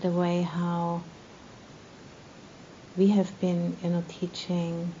the way how we have been,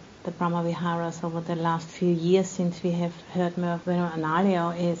 teaching the Brahma Viharas over the last few years since we have heard more of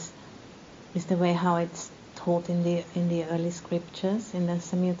Analeo is the way how it's taught in the early scriptures, in the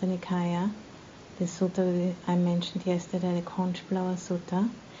Samyutta Nikaya, the sutta I mentioned yesterday, the Conch Blower Sutta,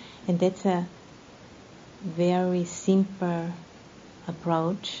 and that's a very simple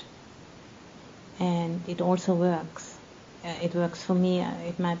approach, and it also works. It works for me.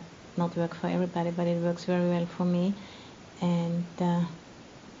 It might not work for everybody, but it works very well for me. And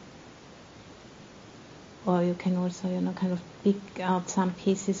or you can also, kind of pick out some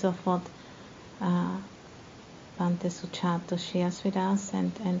pieces of what Bhante Suchato shares with us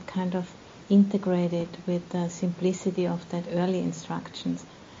and kind of integrate it with the simplicity of that early instructions,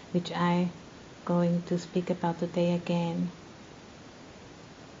 which I'm going to speak about today again.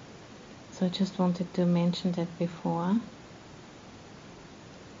 So I just wanted to mention that before,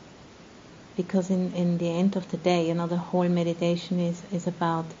 because in the end of the day, the whole meditation is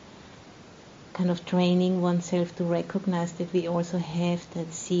about kind of training oneself to recognize that we also have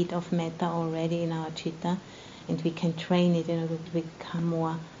that seed of metta already in our citta, and we can train it, to become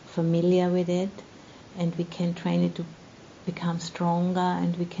more familiar with it, and we can train it to become stronger,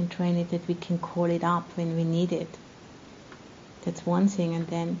 and we can train it that we can call it up when we need it. That's one thing, and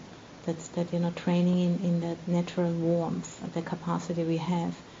then that's that, training in that natural warmth, the capacity we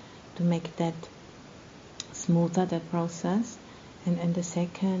have to make that smoother, that process. And the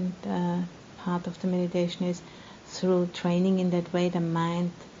second part of the meditation is through training in that way, the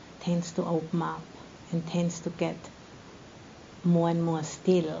mind tends to open up and tends to get more and more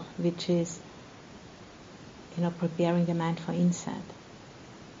still, which is, preparing the mind for insight.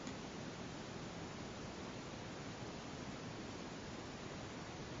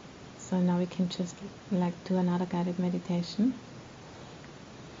 So now we can just do another guided meditation.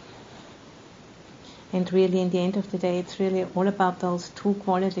 And really, in the end of the day, it's really all about those two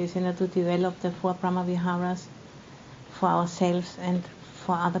qualities, to develop the 4 Brahma Viharas for ourselves and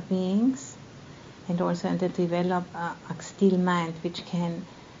for other beings, and also to develop a still mind which can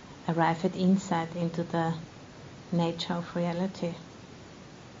arrive at insight into the nature of reality.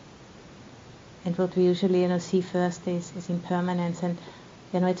 And what we usually see first is impermanence, and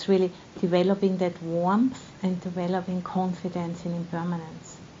it's really developing that warmth and developing confidence in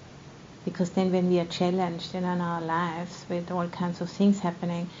impermanence. Because then when we are challenged in our lives with all kinds of things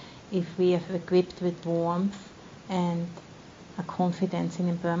happening, if we are equipped with warmth and a confidence in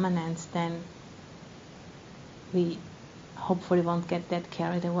impermanence, then we hopefully won't get that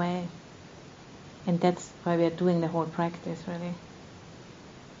carried away. And that's why we are doing the whole practice, really.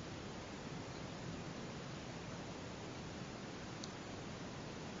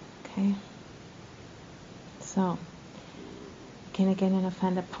 Okay. So, we can again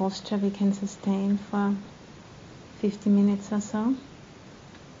find a posture we can sustain for 50 minutes or so.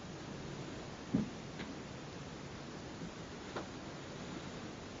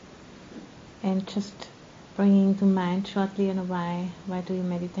 And just bringing to mind shortly, why do you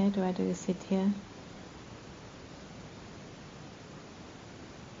meditate? Why do you sit here?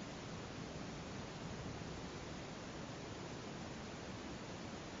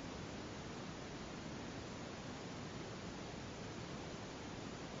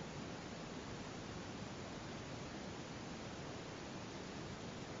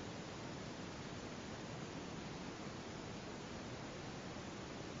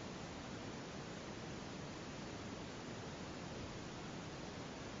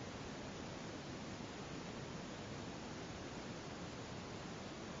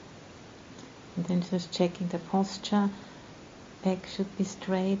 And then just checking the posture. Back should be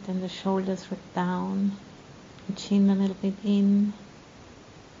straight and the shoulders down. The chin a little bit in.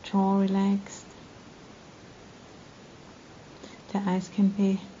 Jaw relaxed. The eyes can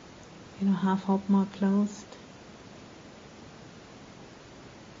be, half open or closed.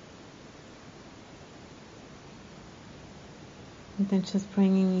 And then just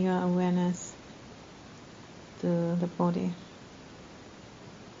bringing your awareness to the body.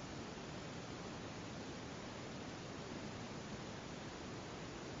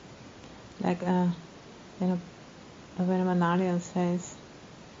 Like Manalya says,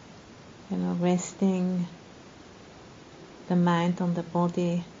 resting the mind on the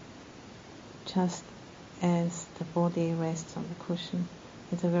body just as the body rests on the cushion.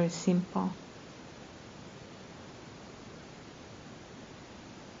 It's a very simple,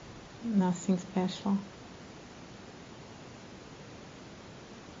 nothing special.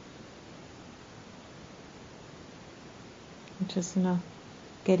 Just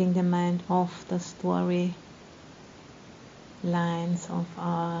getting the mind off the story lines of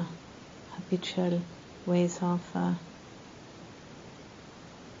our habitual ways of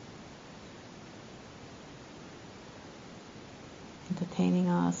entertaining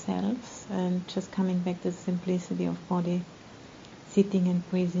ourselves, and just coming back to the simplicity of body, sitting and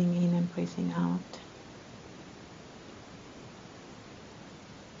breathing in and breathing out.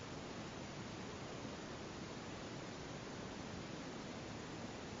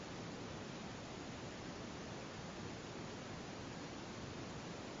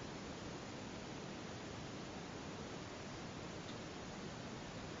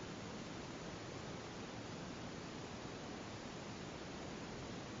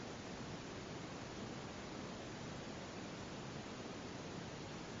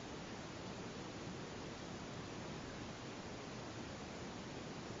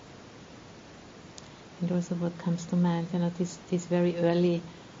 And also what comes to mind, these very early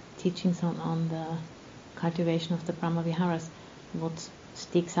teachings on the cultivation of the Brahma Viharas, what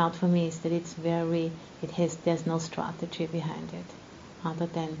sticks out for me is that there's no strategy behind it, other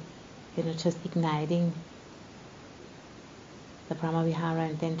than, just igniting the Brahma Vihara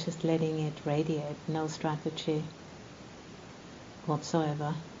and then just letting it radiate, no strategy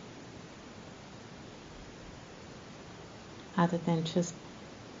whatsoever, other than just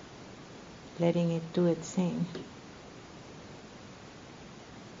letting it do its thing.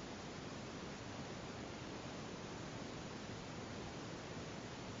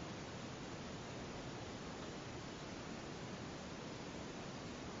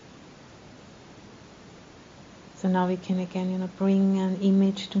 So now we can again, bring an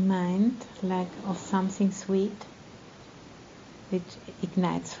image to mind, like of something sweet, which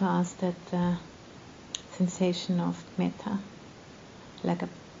ignites for us that sensation of metta, like a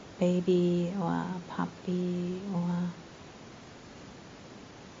baby or a puppy or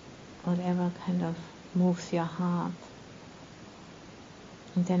whatever kind of moves your heart.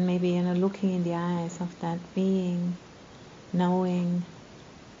 And then maybe, looking in the eyes of that being, knowing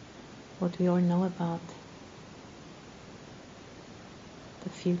what we all know about the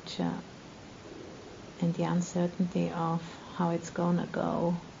future and the uncertainty of how it's gonna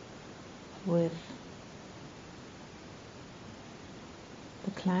go with the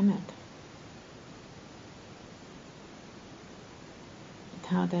climate, and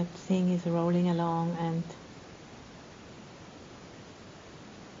how that thing is rolling along, and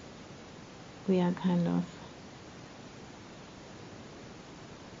we are kind of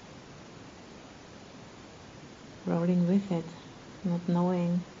rolling with it, not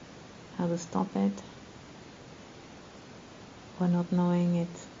knowing how to stop it, or not knowing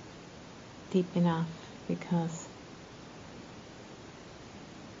it deep enough, because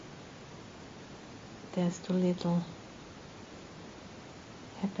there's too little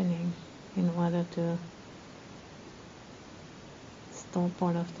happening in order to stop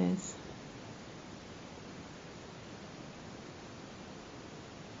all of this.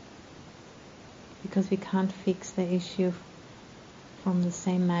 Because we can't fix the issue from the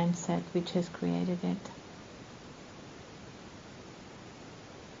same mindset which has created it.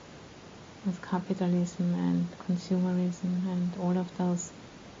 With capitalism and consumerism and all of those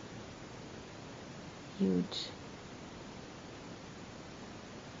huge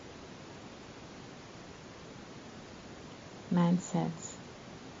mindsets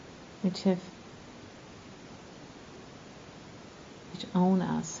which own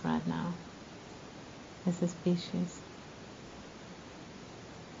us right now as a species.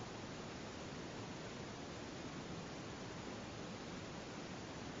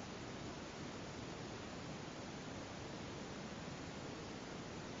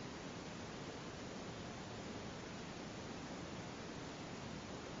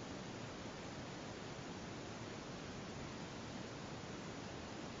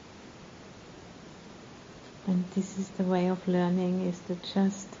 And this is the way of learning, is to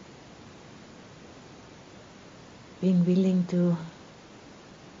just being willing to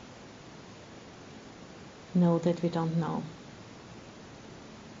know that we don't know.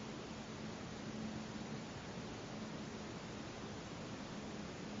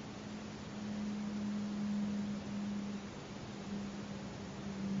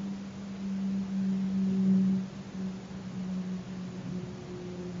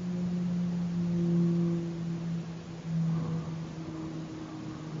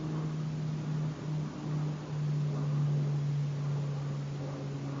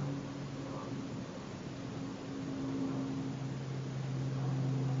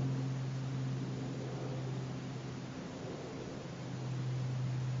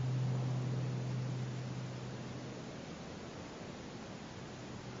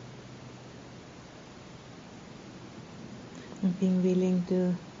 being willing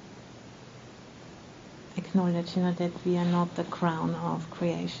to acknowledge, that we are not the crown of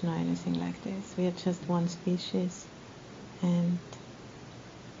creation or anything like this. We are just one species, and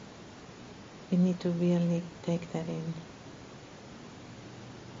we need to really take that in.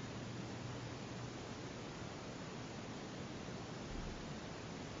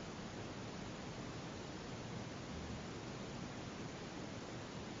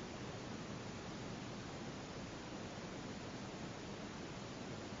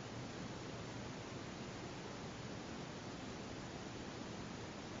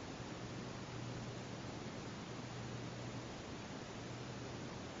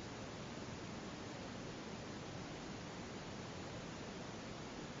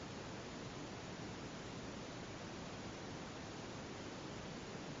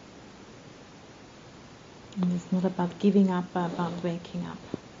 And it's not about giving up, but about waking up.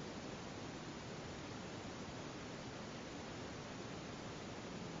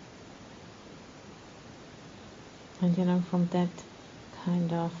 And from that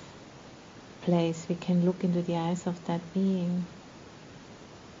kind of place, we can look into the eyes of that being,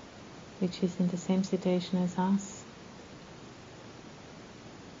 which is in the same situation as us,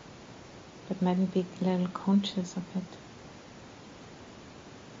 but mightn't be a little conscious of it.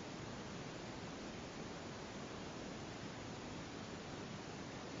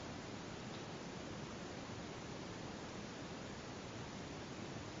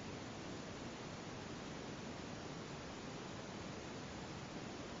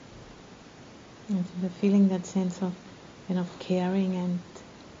 And so feeling that sense of caring and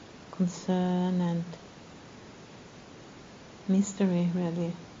concern and mystery,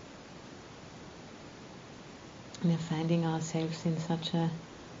 really. We are finding ourselves in such an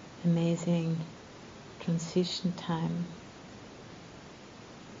amazing transition time.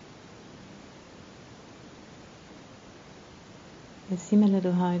 It's similar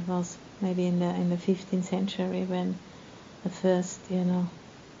to how it was maybe in the 15th century when the first,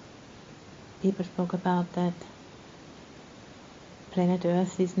 people spoke about that planet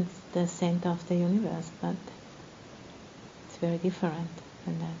Earth isn't the center of the universe, but it's very different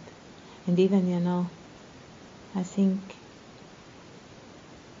than that. And even, I think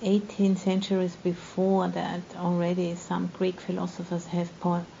 18 centuries before that, already some Greek philosophers have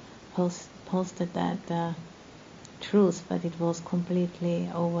posted that truth, but it was completely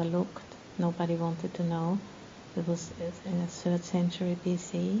overlooked. Nobody wanted to know. It was in the 3rd century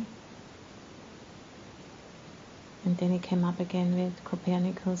BC. And then it came up again with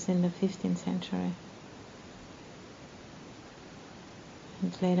Copernicus in the 15th century.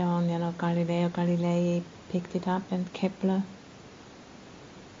 And later on, Galileo Galilei picked it up, and Kepler.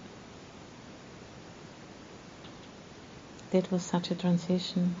 That was such a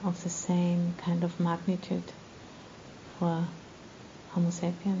transition of the same kind of magnitude for Homo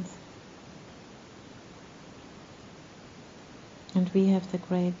sapiens. And we have the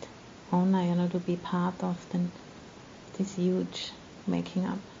great honor, to be part of this huge waking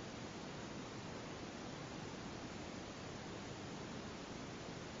up.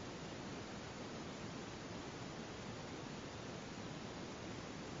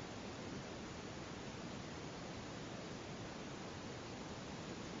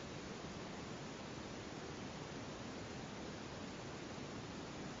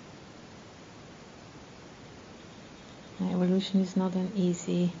 Evolution is not an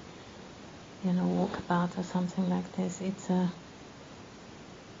easy, walkabout or something like this. It's a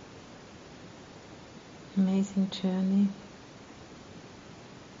amazing journey.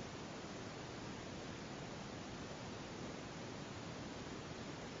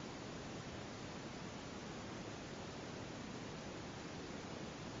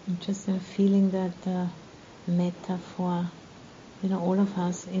 I'm just feeling that metta for all of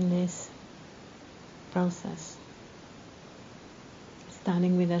us in this process.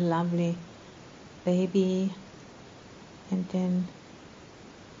 Starting with a lovely baby, and then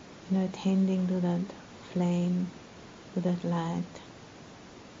attending to that flame, to that light.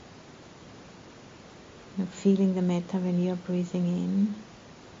 Feeling the metta when you're breathing in,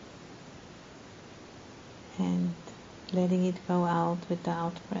 and letting it go out with the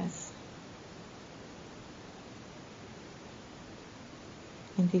out breath.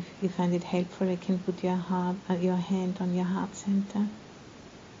 And if you find it helpful, you can put your hand on your heart center.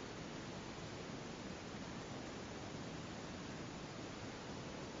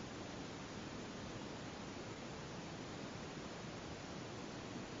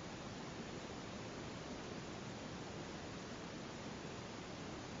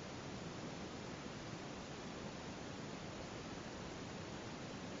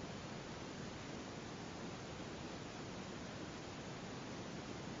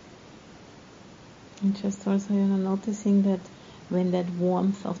 And just also, noticing that when that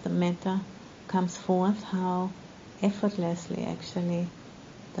warmth of the metta comes forth, how effortlessly actually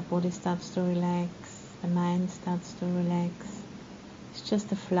the body starts to relax, the mind starts to relax. It's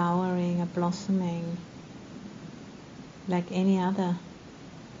just a flowering, a blossoming, like any other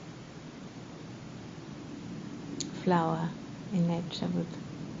flower in nature would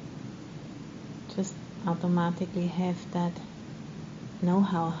just automatically have that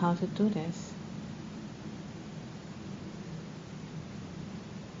know-how how to do this.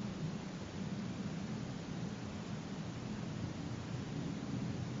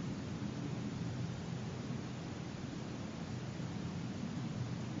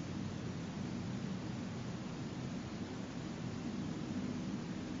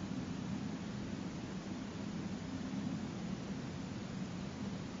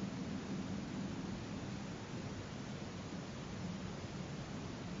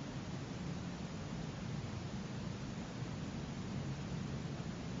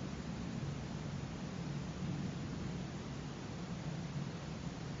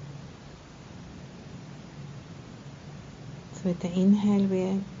 So with the inhale,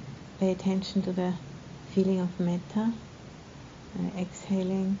 we pay attention to the feeling of metta,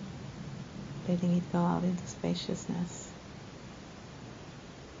 exhaling, letting it go out into spaciousness.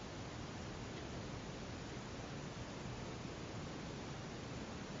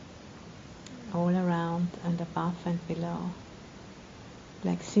 All around and above and below,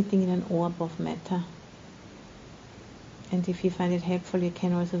 like sitting in an orb of metta. And if you find it helpful, you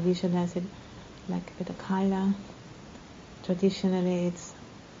can also visualize it like with a color. Traditionally, it's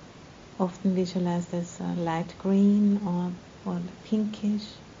often visualized as light green or pinkish,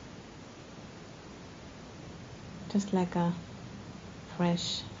 just like a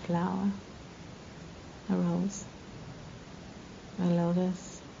fresh flower, a rose, a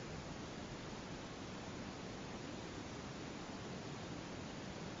lotus.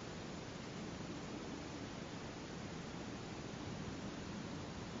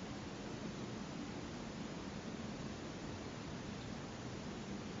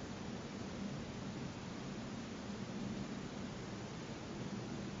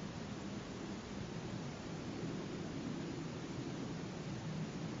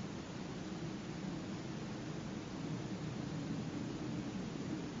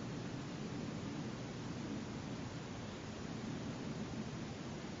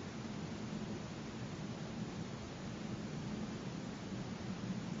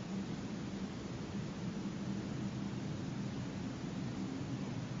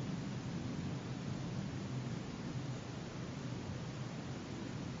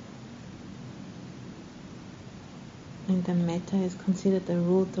 And the metta is considered the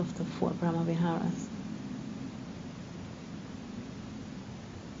root of the 4 Brahma Viharas.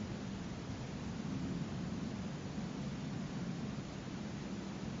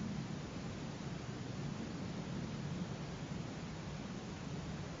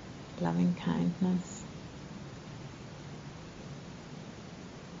 Loving kindness.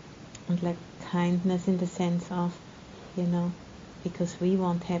 And like kindness in the sense of, because we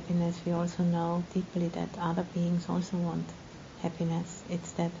want happiness, we also know deeply that other beings also want happiness.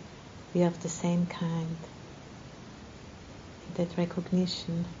 It's that we are of the same kind. That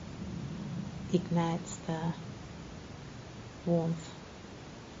recognition ignites the warmth.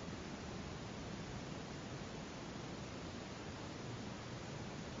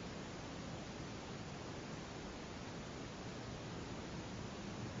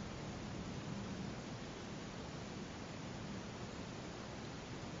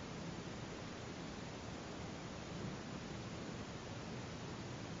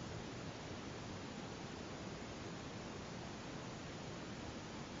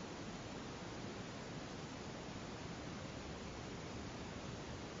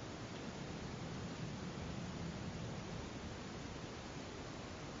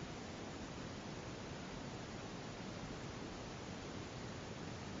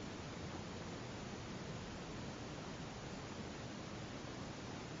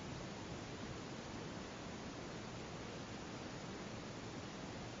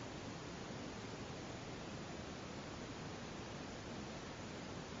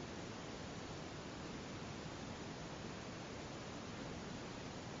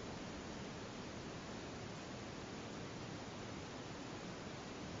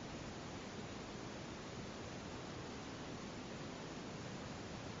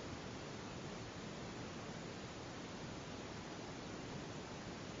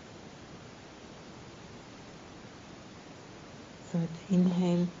 So with the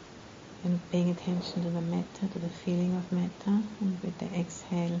inhale, and paying attention to the metta, to the feeling of metta, and with the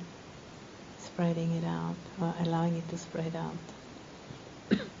exhale, spreading it out, or allowing it to spread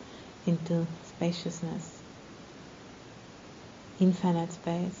out into spaciousness, infinite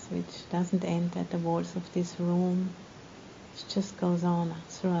space, which doesn't end at the walls of this room. It just goes on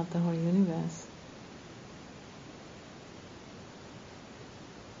throughout the whole universe.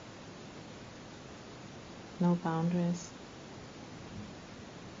 No boundaries.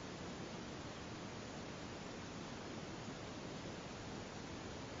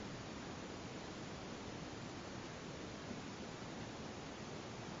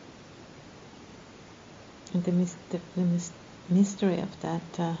 And the mystery of that,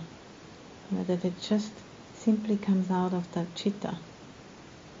 that it just simply comes out of the citta,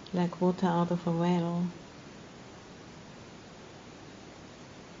 like water out of a well.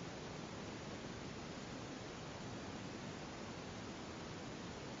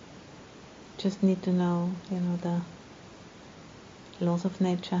 Just need to know, the laws of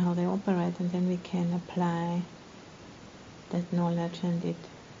nature, how they operate, and then we can apply that knowledge, and it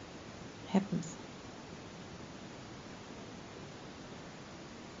happens.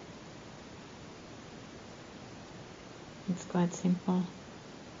 It's quite simple.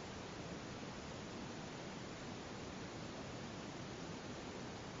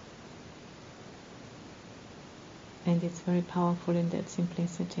 And it's very powerful in that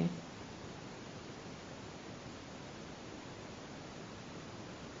simplicity.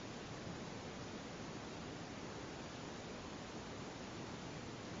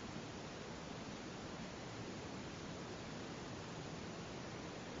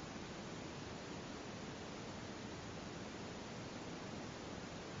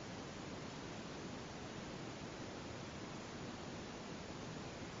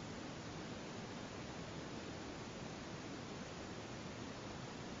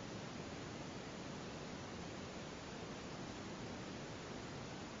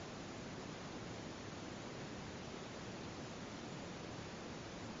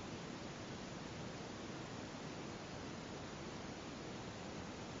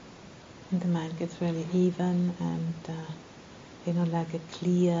 And the mind gets really even and, like a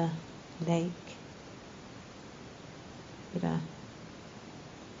clear lake with a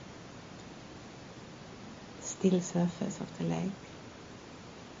still surface of the lake.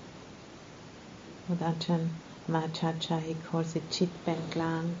 What Ajahn Mahachacha, he calls it Chit Ben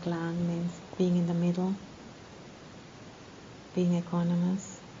Klang. Klang means being in the middle, being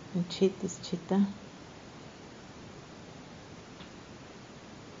equanimous, and Chit is Chitta.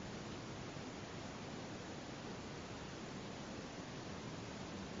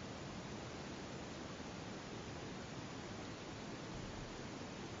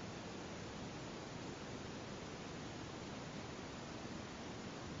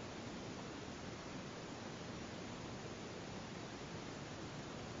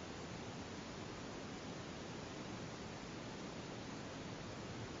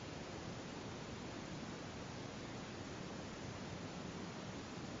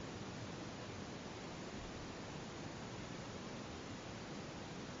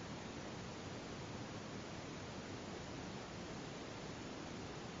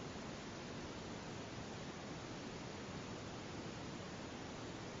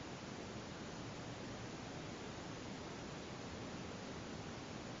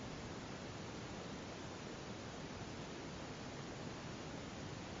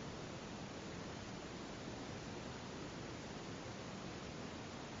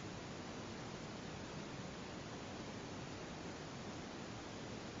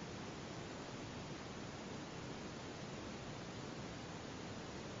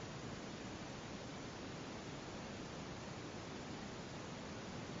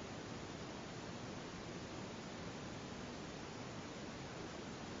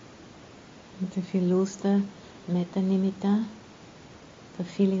 And if you lose the metta nimitta, the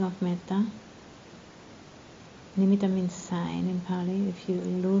feeling of metta, nimitta means sign in Pali. If you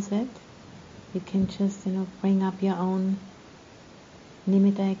lose it, you can just, bring up your own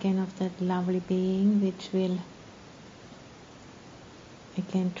nimitta again of that lovely being, which will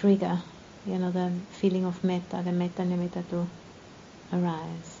again trigger, the feeling of metta, the metta nimitta to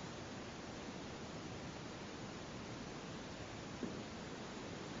arise.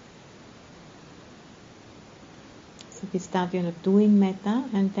 So we start, doing metta,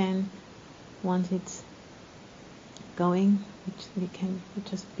 and then once it's going, we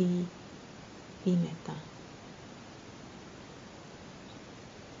just be metta.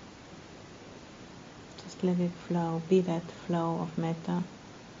 Just let it flow, be that flow of metta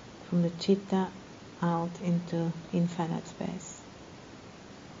from the citta out into infinite space.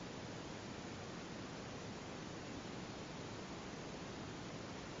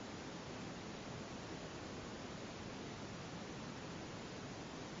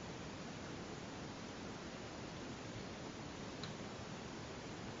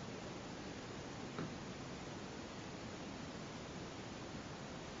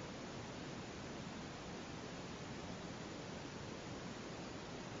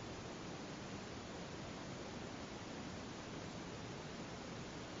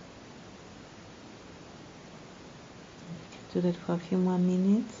 do that for a few more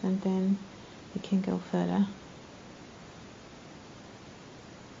minutes and then we can go further.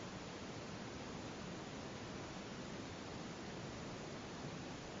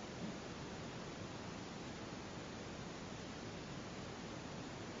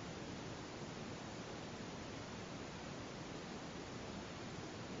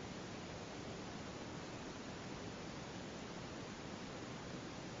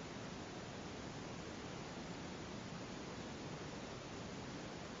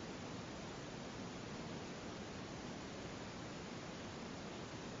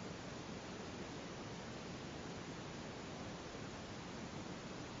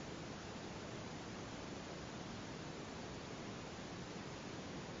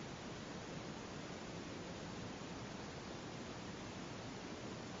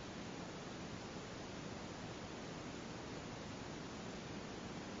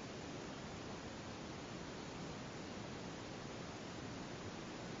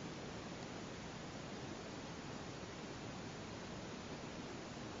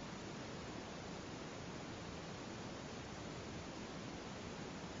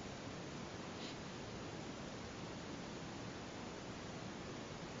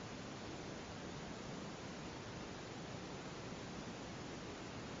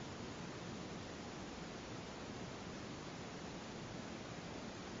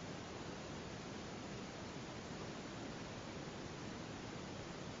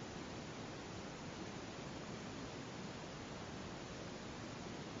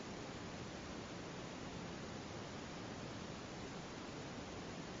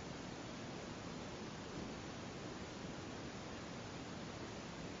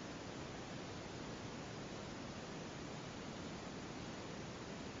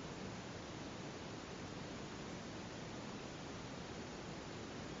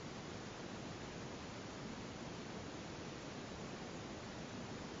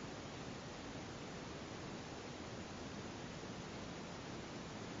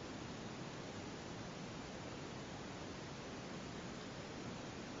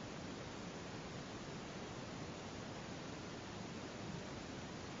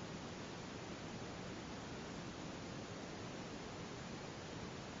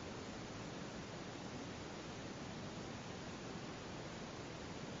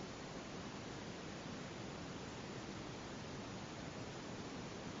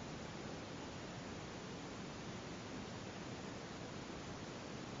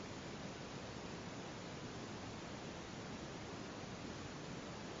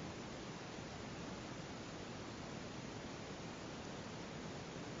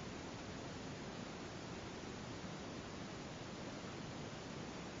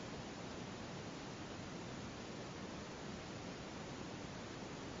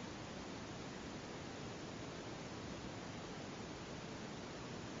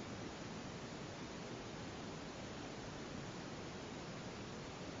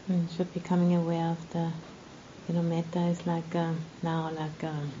 And should be becoming aware of the, metta is like now like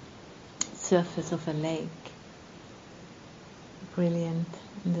a surface of a lake, brilliant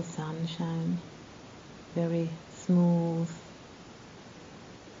in the sunshine, very smooth.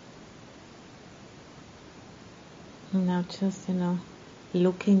 And now just,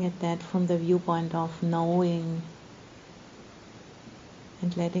 looking at that from the viewpoint of knowing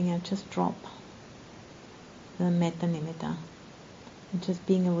and letting it just drop, the metta nimitta. And just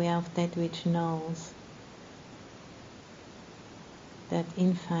being aware of that which knows, that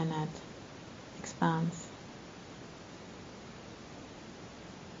infinite expanse.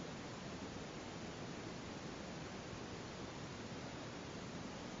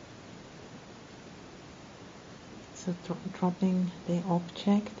 So dropping the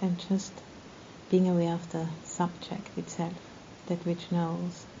object and just being aware of the subject itself, that which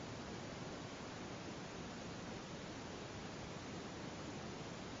knows.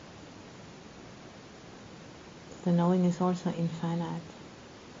 The knowing is also infinite,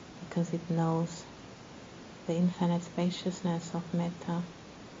 because it knows the infinite spaciousness of metta,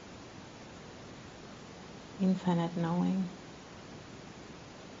 infinite knowing.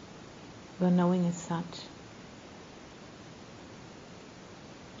 Your knowing is such.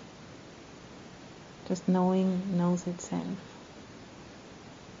 Just knowing knows itself.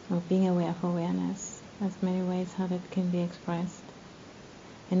 So being aware of awareness. There's many ways how that can be expressed.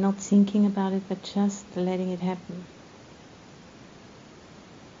 And not thinking about it, but just letting it happen.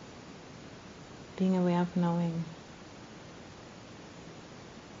 Being aware of knowing.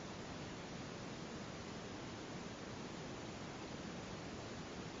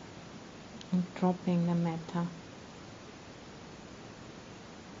 And dropping the metta.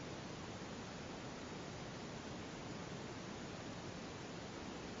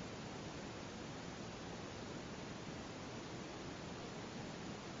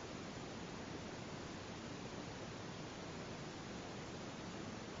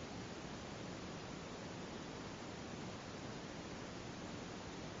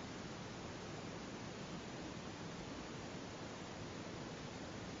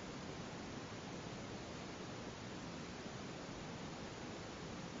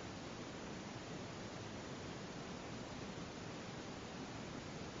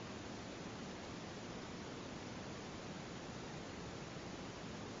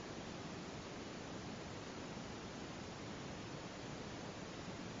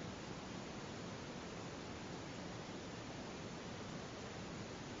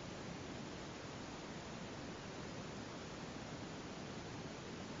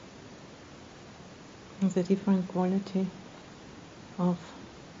 It's a different quality of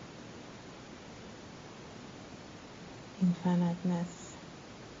infiniteness.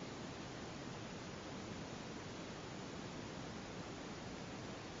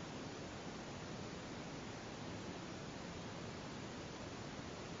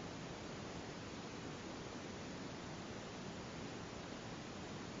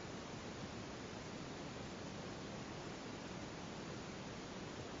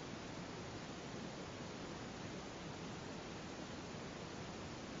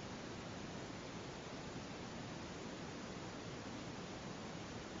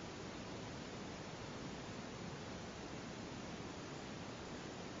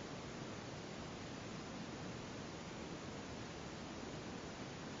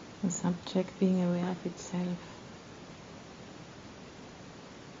 The subject being aware of itself.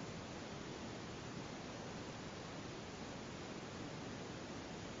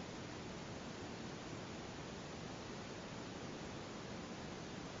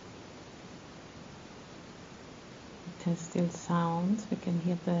 It has still sounds, we can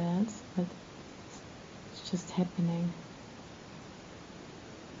hear birds, but it's just happening.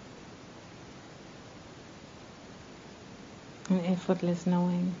 An effortless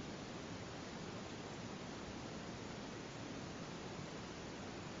knowing.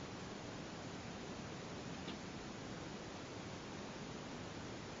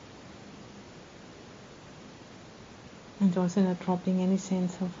 And also not dropping any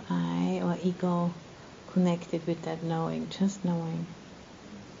sense of I or ego connected with that knowing, just knowing.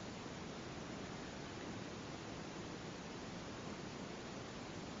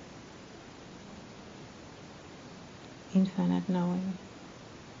 Infinite knowing.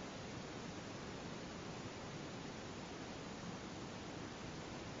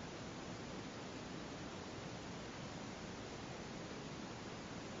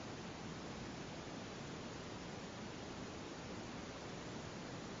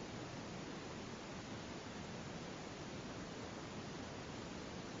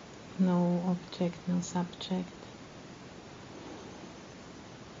 No object, no subject,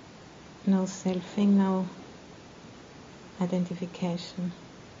 no selfing, no identification,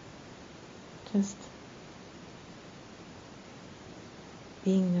 just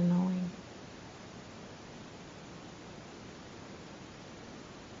being the knowing.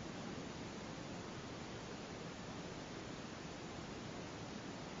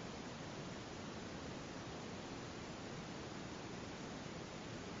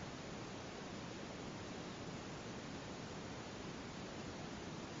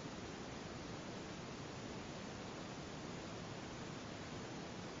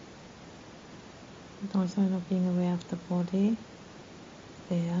 And also not being aware of the body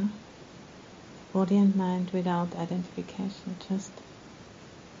there, body and mind without identification, just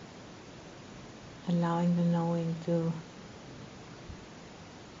allowing the knowing to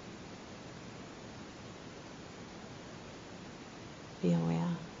be aware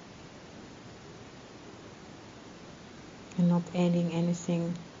and not adding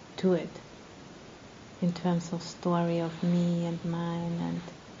anything to it in terms of story of me and mine and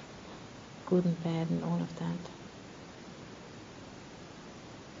good and bad and all of that.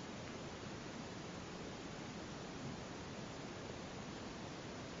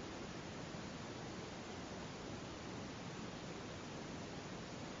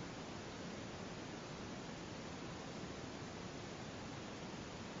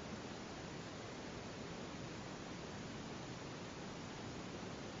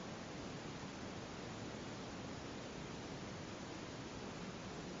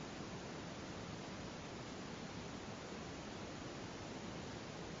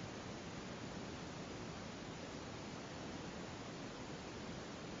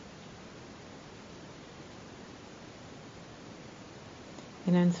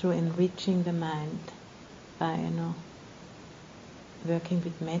 And then through enriching the mind by, working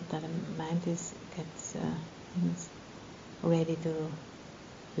with Metta, the mind gets ready to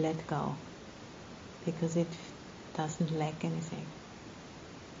let go because it doesn't lack anything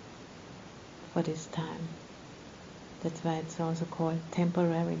for this time. That's why it's also called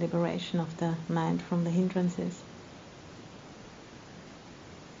temporary liberation of the mind from the hindrances.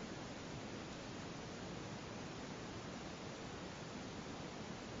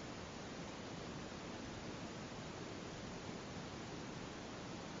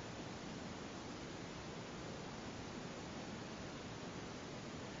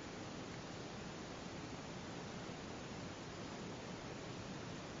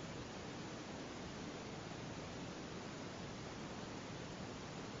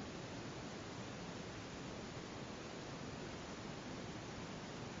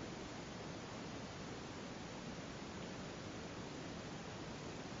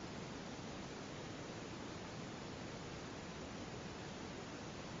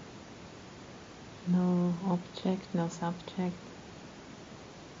 no object, no subject.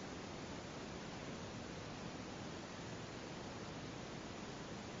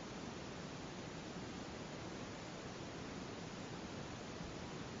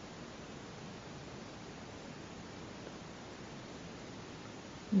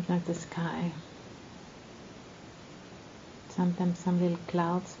 It's like the sky. Sometimes some little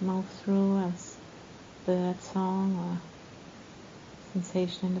clouds move through as bird song or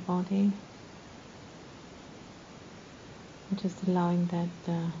sensation in the body. And just allowing that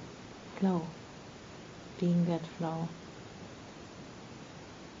flow, being that flow.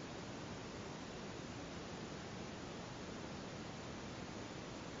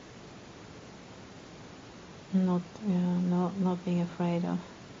 Not being afraid of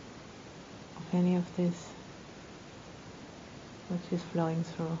any of this which is flowing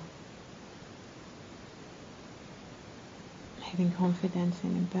through. Having confidence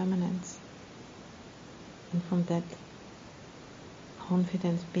in impermanence, and from that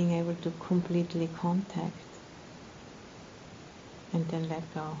confidence being able to completely contact and then let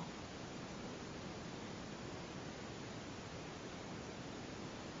go.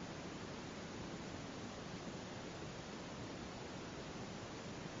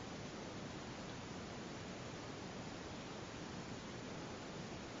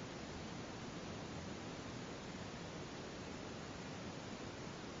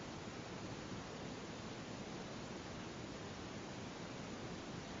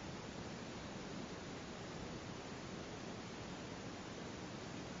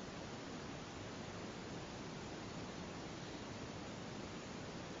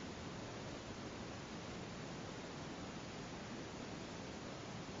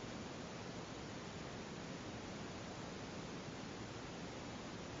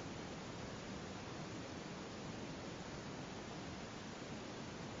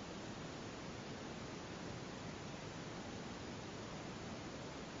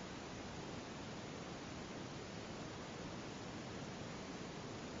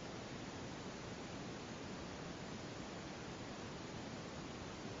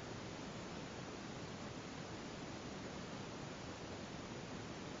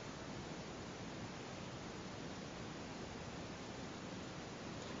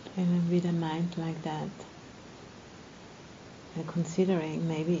 And with a mind like that, considering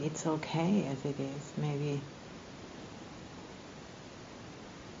maybe it's okay as it is, maybe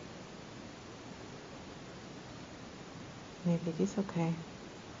it is okay.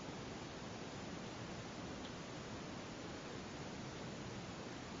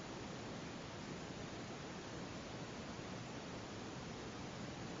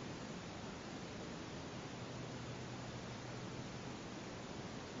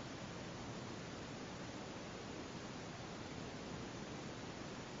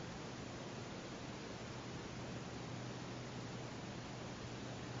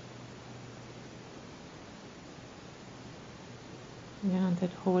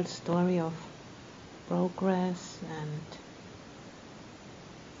 That whole story of progress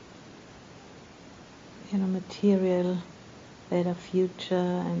and material, better future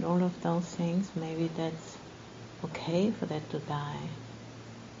and all of those things, maybe that's okay for that to die.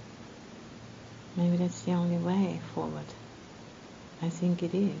 Maybe that's the only way forward. I think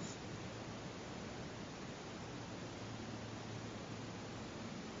it is.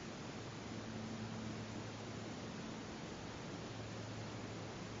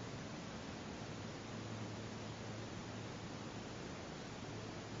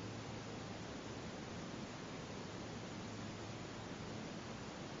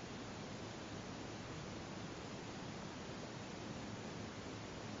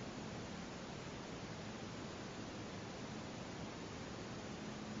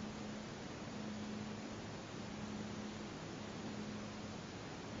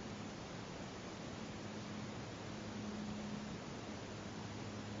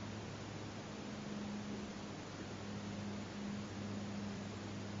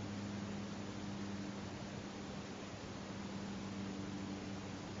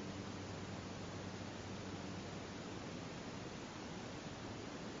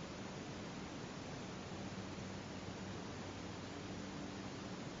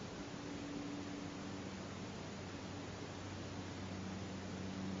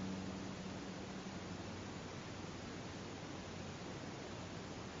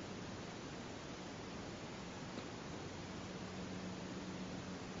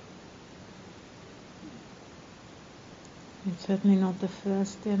 It's certainly not the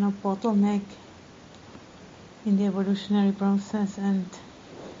first, bottleneck in the evolutionary process, and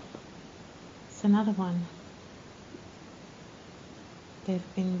it's another one. There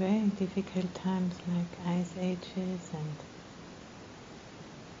have been very difficult times like ice ages and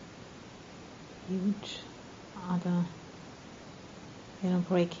huge other,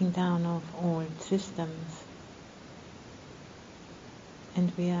 breaking down of old systems.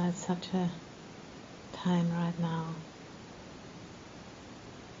 And we are at such a time right now.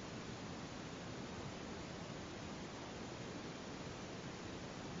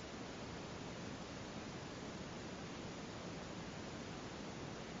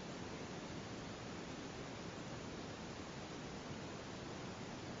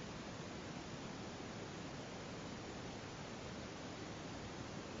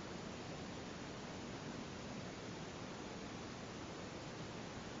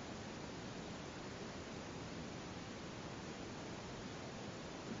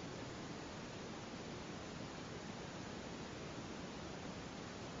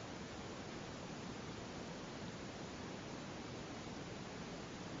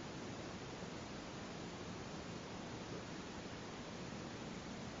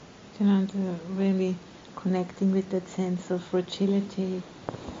 To really connecting with that sense of fragility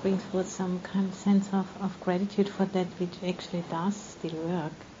brings forth some kind of sense of gratitude for that which actually does still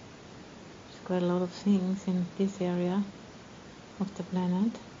work. There's quite a lot of things in this area of the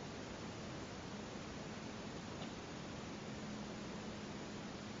planet.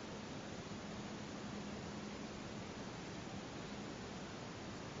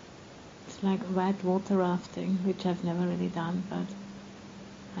 It's like white water rafting, which I've never really done, but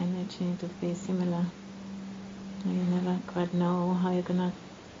I imagine it would be similar. You never quite know how you're gonna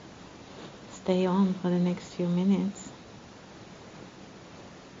stay on for the next few minutes.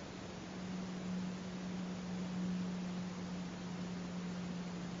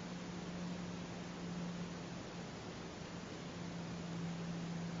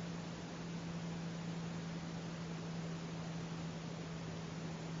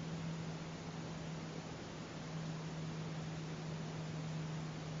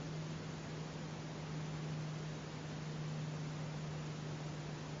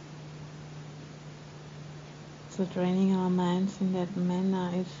 So training our minds in that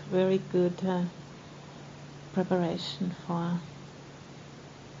manner is very good preparation for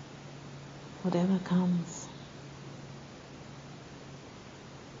whatever comes.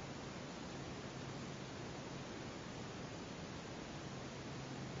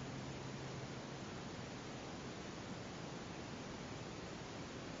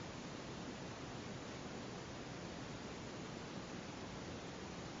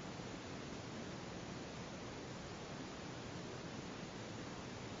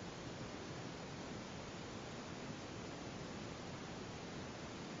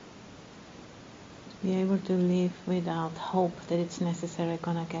 Be able to live without hope that it's necessarily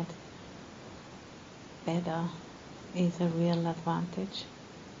gonna get better is a real advantage.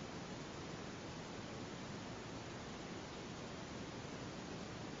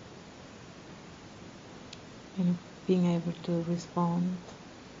 Being able to respond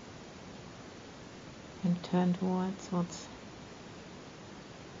and turn towards what's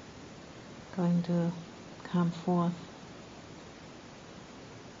going to come forth.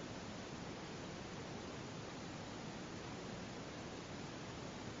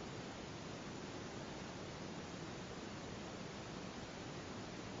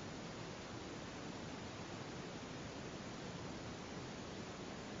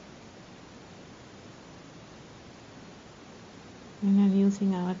 And then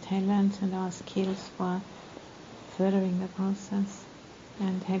using our talents and our skills for furthering the process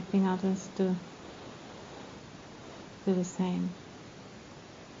and helping others to do the same.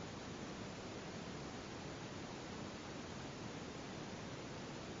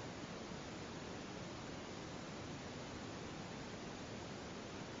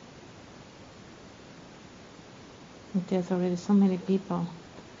 And there's already so many people,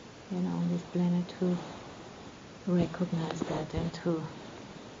 on this planet who recognize that and to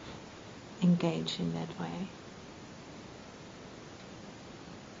engage in that way.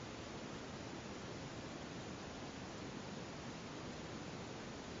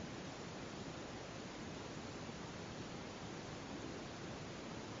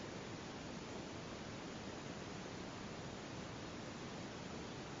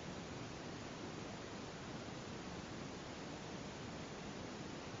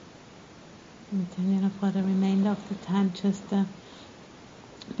 And then, for the remainder of the time, just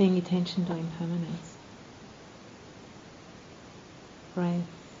paying attention to impermanence. Breath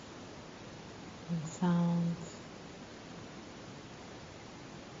and sounds,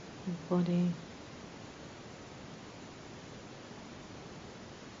 the body.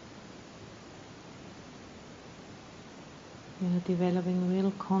 you're developing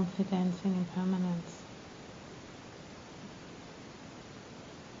real confidence in impermanence.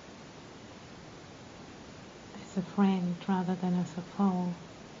 As a friend rather than as a foe.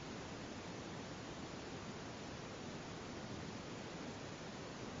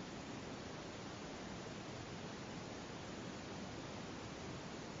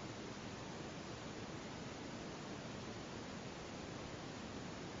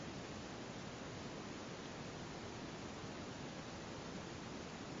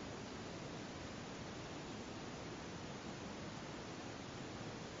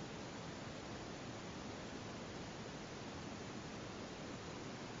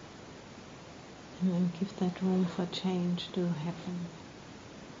 And then give that room for change to happen.